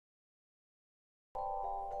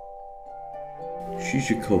She's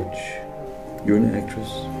your coach. You're an actress.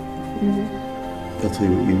 I'll tell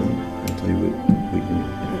you what you know. I'll tell you what you know.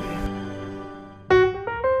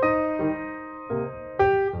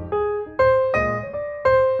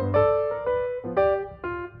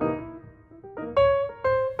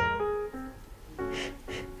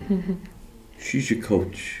 She's your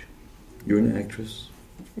coach. You're an actress.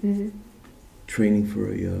 Training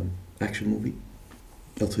for a action movie.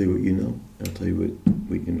 I'll tell you what you know. I'll tell you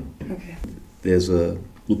what you know. Okay. There's a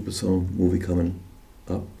Luc Besson movie coming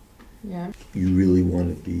up. Yeah. You really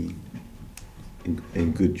want to be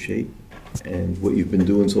in good shape. And what you've been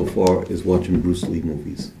doing so far is watching Bruce Lee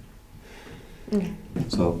movies. Okay.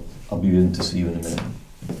 So I'll be in to see you in a minute.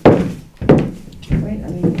 Wait, I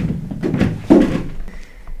mean...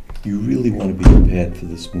 You really want to be prepared for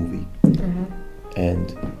this movie.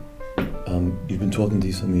 And you've been talking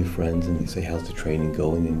to some of your friends and they say, how's the training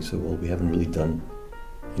going? And you say, well, we haven't really done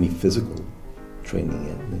any physical training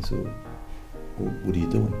yet. And they say, well, what are you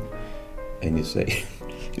doing? And you say,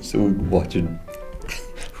 we're watching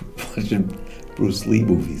Bruce Lee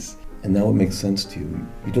movies. And now it makes sense to you.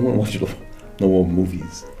 You don't want to watch no more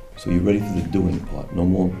movies. So you're ready for the doing part. No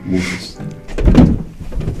more movies.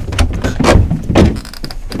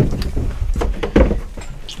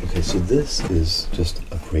 Okay, so this is just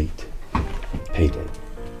a great payday.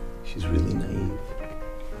 She's really naive.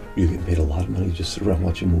 You get paid a lot of money to just sit around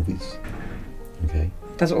watching movies. Okay?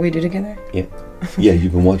 That's what we do together? Yeah. Yeah,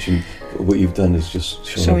 you've been watching, what you've done is just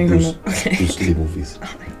showing Bruce Lee movies.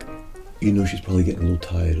 You know she's probably getting a little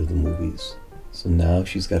tired of the movies. So now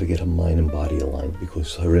she's got to get her mind and body aligned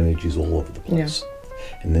because her energy's all over the place.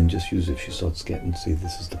 Yeah. And then just use it if she starts getting, see,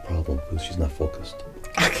 this is the problem because she's not focused.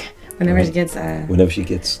 Okay. Whenever she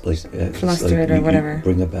gets like flustered or whatever, you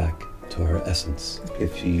bring her back to her essence.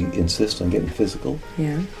 If she insists on getting physical,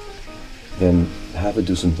 then have her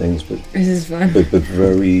do some things, but this is fun. But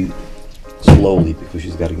very slowly because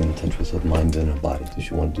she's got to get in touch with her mind and her body. Does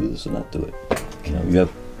she want to do this or not do it? You know, you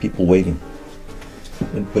have people waiting.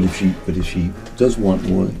 But if she does want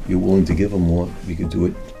more, you're willing to give her more. You can do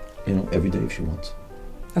it, you know, every day if she wants.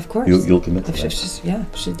 Of course. You'll commit to that. She's done.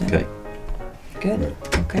 Okay. Good. Right.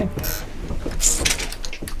 Okay. So,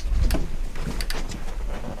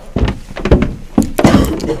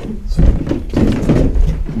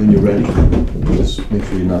 when you're ready, just make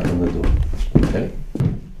sure you're not on the door. Okay?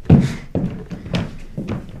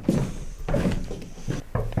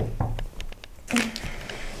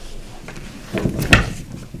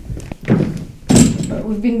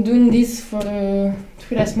 We've been doing this for the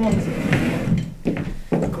 3 last months.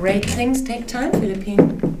 Great things take time,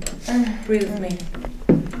 Philippine. Breathe with me.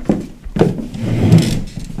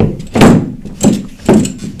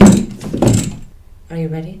 Are you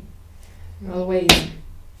ready? Always.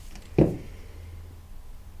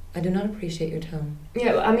 I do not appreciate your tone.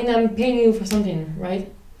 Yeah, I mean, I'm paying you for something, right?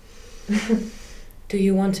 Do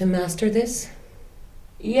you want to master this?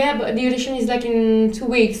 Yeah, but the audition is like in 2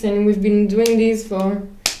 weeks and we've been doing this for...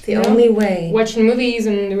 The only way... Watching movies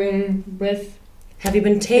and doing breath... Have you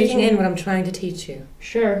been taking in what I'm trying to teach you?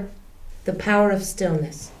 Sure. The power of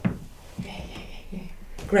stillness.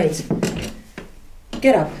 Great.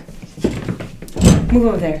 Get up. Move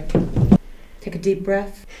over there. Take a deep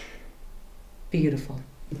breath. Beautiful.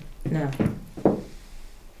 Now,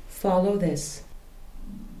 follow this.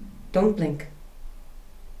 Don't blink.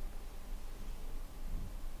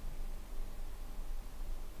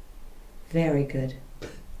 Very good.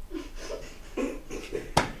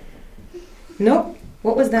 Nope.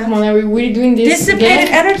 What was that? Come on, are we really doing this? Dissipated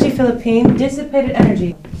energy, Philippine. Dissipated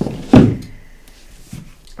energy.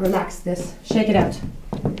 Relax this. Shake it out.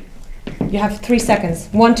 You have 3 seconds.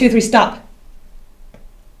 1, 2, 3, stop.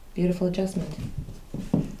 Beautiful adjustment.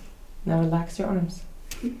 Now relax your arms.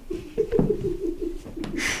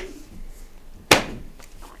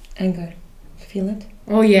 And good. Feel it?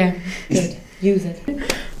 Oh yeah. Good. Use it.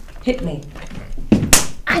 Hit me.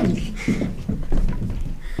 Ay.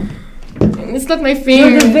 It's not my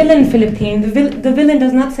thing. You're the villain, Philippine. The villain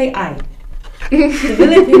does not say I.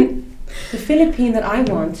 The Philippine that I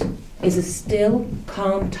want is a still,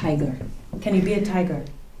 calm tiger. Can you be a tiger?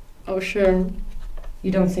 Oh, sure.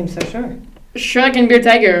 You don't seem so sure. Sure, I can be a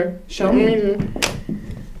tiger. Show me.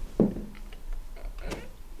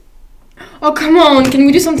 Oh, come on. Can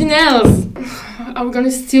we do something else? I'm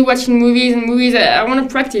gonna still watching movies and movies. I want to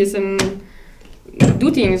practice and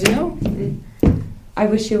do things, you know? I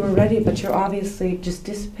wish you were ready, but you're obviously just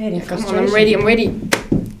dissipating frustration. Come on, I'm ready.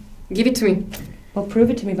 Give it to me. Well, prove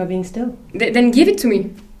it to me by being still. Then give it to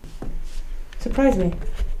me. Surprise me.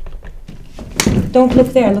 Don't look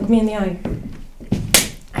there, look me in the eye.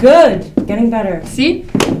 Good, getting better. See?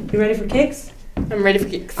 You ready for kicks? I'm ready for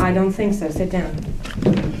kicks. I don't think so. Sit down.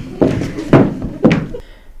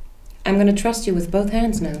 I'm going to trust you with both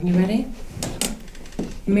hands now. You ready?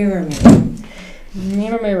 Mirror me.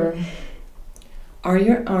 Mirror, mirror. Are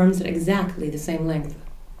your arms at exactly the same length?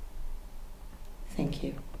 Thank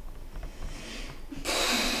you.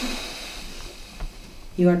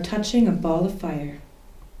 You are touching a ball of fire.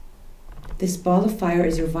 This ball of fire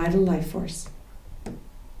is your vital life force.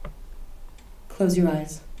 Close your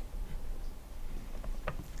eyes.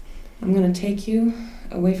 I'm going to take you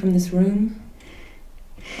away from this room,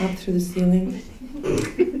 up through the ceiling.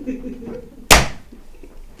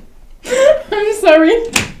 I'm sorry.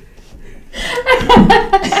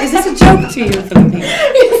 Is this a joke to you, Philippine?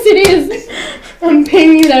 Yes, it is. I'm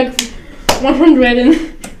paying you like 100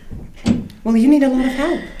 and... Well, you need a lot of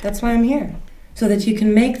help. That's why I'm here. So that you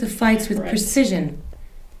can make the fights with precision.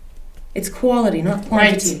 It's quality, not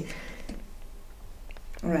quantity. Right.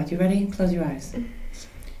 All right, you ready? Close your eyes.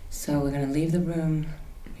 So we're going to leave the room.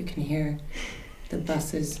 You can hear the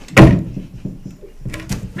buses.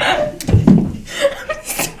 I'm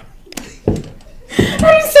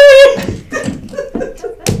sorry.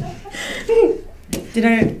 Did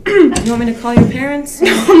I... You want me to call your parents?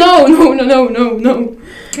 No.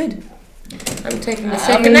 Good. I'm taking the I'm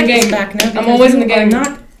safe in the connection game. back now. I'm always in the game. You're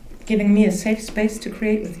not giving me a safe space to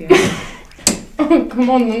create with you. Oh, come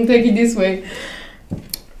on, don't take it this way.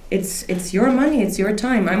 It's your money, it's your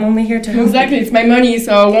time. I'm only here to help. Exactly, it's my money,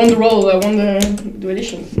 so I want the role, I want the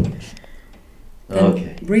audition. Then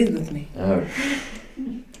Okay. breathe with me. All right.